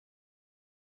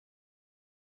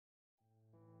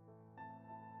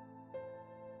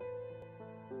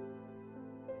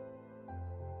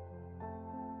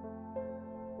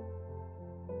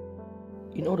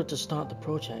In order to start the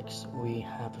projects, we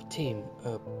have a team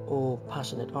of all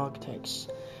passionate architects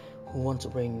who want to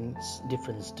bring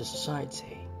difference to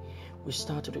society. We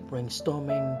started with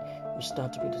brainstorming, we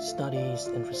started with studies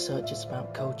and researches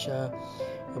about culture,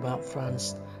 about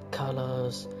France,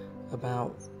 colors,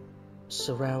 about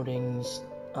surroundings,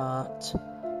 art,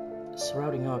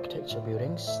 surrounding architecture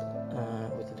buildings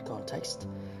within the context,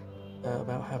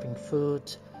 about having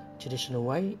food, traditional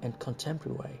way and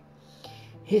contemporary way.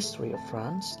 History of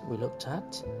France we looked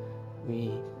at.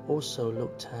 We also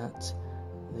looked at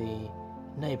the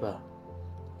neighbor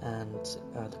and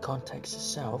the context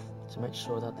itself to make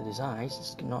sure that the design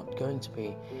is not going to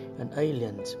be an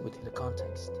alien within the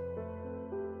context.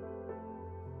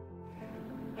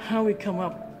 How we come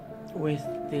up with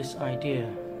this idea?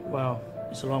 Well,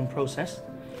 it's a long process.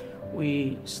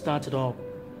 We started off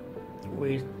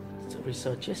with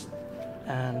researches,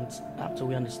 and after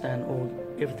we understand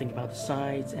everything about the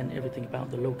sites and everything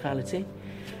about the locality,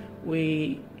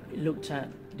 we looked at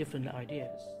different ideas.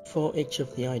 For each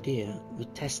of the idea, we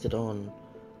tested on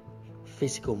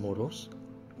physical models,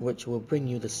 which will bring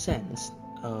you the sense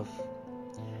of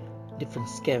different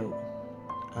scale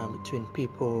between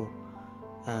people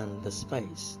and the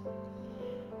space.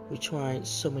 We tried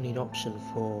so many options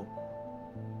for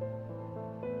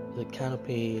the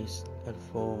canopies and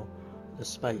for the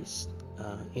space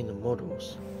in the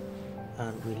models,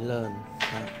 and we learned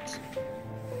that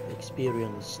the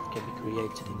experience can be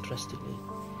created interestingly.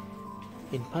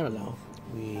 In parallel,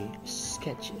 we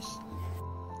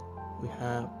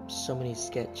have so many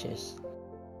sketches.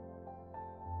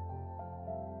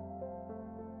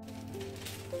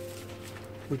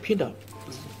 We pinned up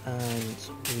and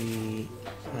we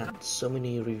had so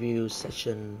many review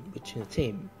sessions between the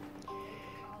team,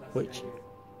 which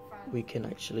we can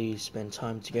actually spend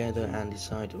time together and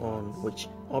decide on which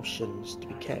options to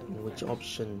be kept and which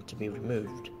option to be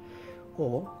removed.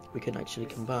 Or we can actually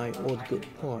combine all the good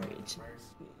points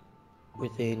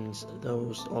within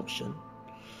those options,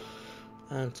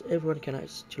 and everyone can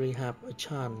actually have a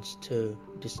chance to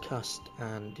discuss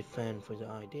and defend for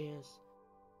their ideas.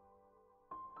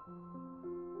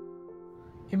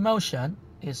 Emotion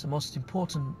is the most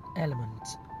important element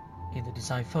in the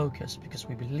design focus, because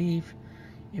we believe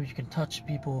if you can touch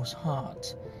people's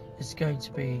heart, it's going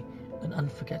to be an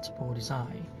unforgettable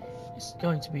design. It's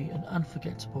going to be an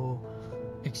unforgettable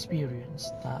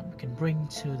experience that we can bring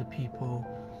to the people,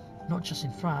 not just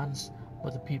in France,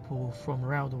 but the people from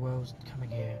around the world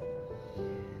coming here.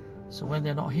 So when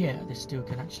they're not here, they still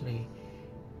can actually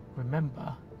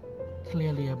remember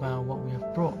clearly about what we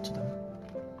have brought to them.